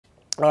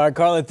All right,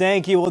 Carla,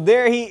 thank you. Well,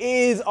 there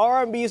he is,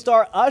 R&B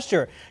star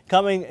Usher,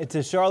 coming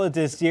to Charlotte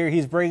this year.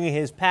 He's bringing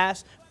his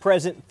past,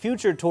 present,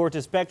 future tour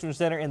to Spectrum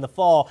Center in the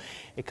fall.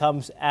 It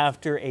comes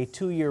after a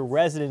 2-year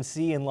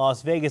residency in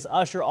Las Vegas.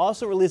 Usher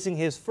also releasing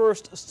his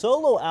first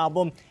solo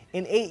album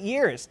in 8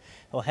 years.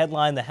 He'll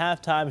headline the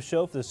halftime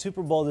show for the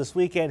Super Bowl this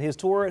weekend. His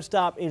tour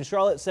stop in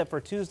Charlotte set for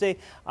Tuesday,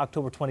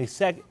 October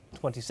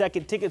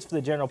 22nd. Tickets for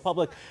the general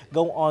public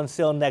go on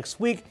sale next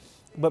week,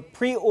 but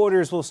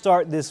pre-orders will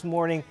start this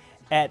morning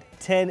at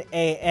 10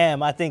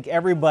 a.m. I think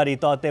everybody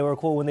thought they were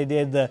cool when they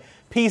did the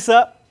Peace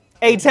Up,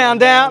 A-Town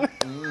Down.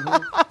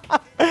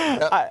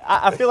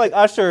 I feel like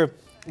Usher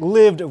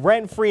lived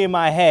rent-free in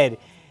my head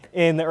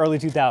in the early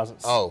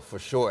 2000s. Oh, for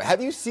sure.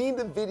 Have you seen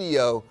the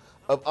video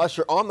of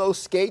Usher on those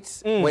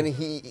skates when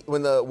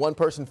the one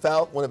person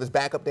fell, one of his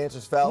backup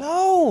dancers fell?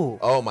 No.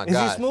 Oh my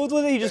God. Is he smooth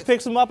with it? He just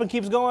picks them up and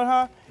keeps going,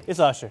 huh? It's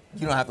Usher.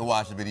 You don't have to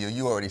watch the video.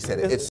 You already said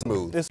it. It's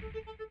smooth.